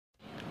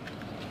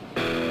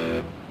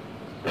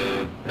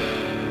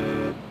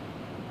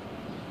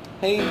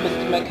Hey,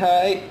 Mr.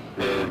 McKay.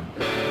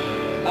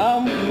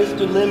 I'm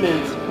Mr.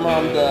 Lemons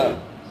from the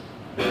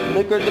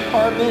liquor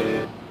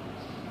department.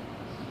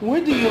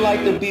 When do you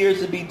like the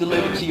beers to be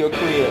delivered to your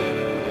crib?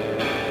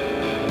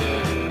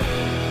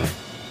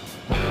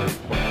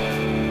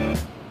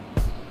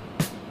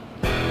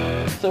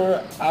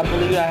 Sir, I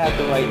believe I have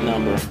the right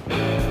number.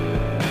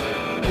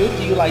 When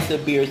do you like the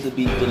beers to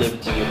be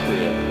delivered to your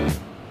crib?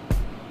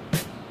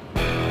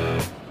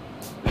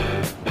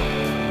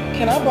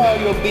 Can I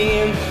borrow your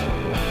bins?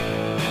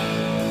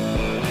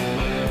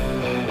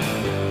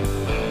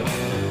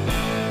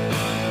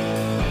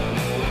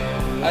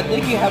 I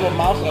think you have a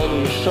mouse over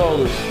your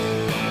shoulders.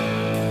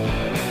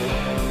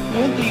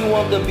 When do you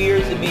want the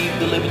beers to be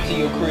delivered to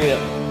your crib?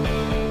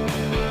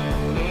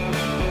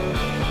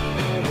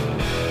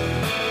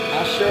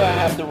 I'm sure I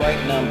have the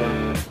right number.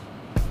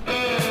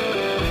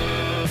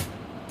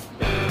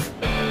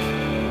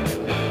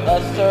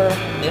 Sir,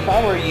 if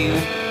I were you,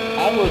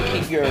 I would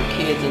keep your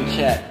kids in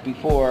check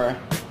before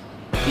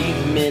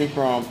these men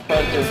from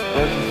Predators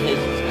versus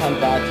Hits come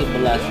by to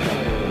molest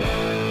them.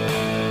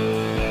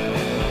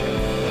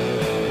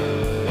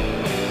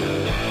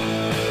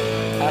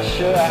 I'm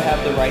sure I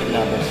have the right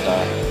number,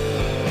 sir.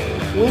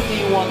 When do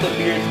you want the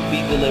beers to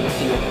be delivered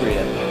to your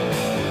crib?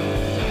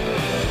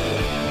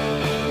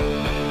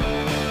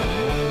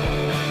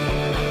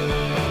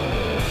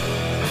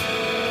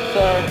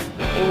 Sir,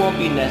 it won't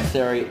be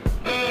necessary.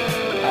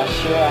 I'm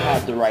sure I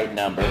have the right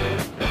number.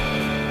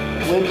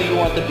 When do you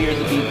want the beers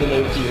to be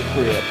delivered to your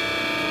crib?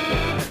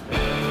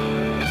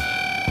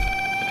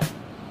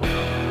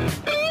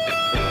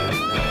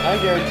 I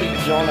guarantee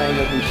Jonah ain't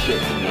gonna do shit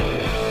to me.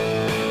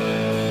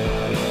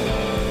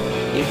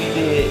 If he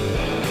did,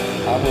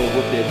 I would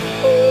whip it.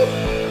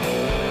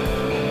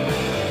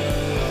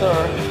 Sir,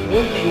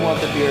 when do you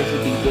want the beers to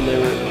be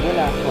delivered? We're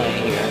not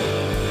playing here.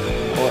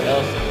 Or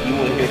else you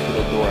wouldn't hear from the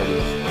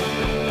authorities.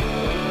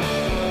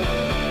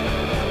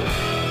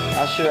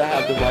 I'm sure I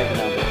have the right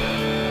number.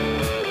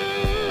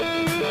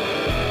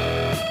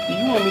 Do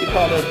you want me to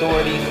call the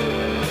authorities?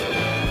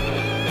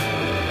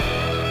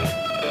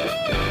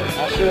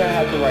 I'm sure I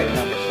have the right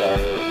number, sir.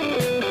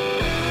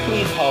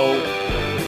 Please hold.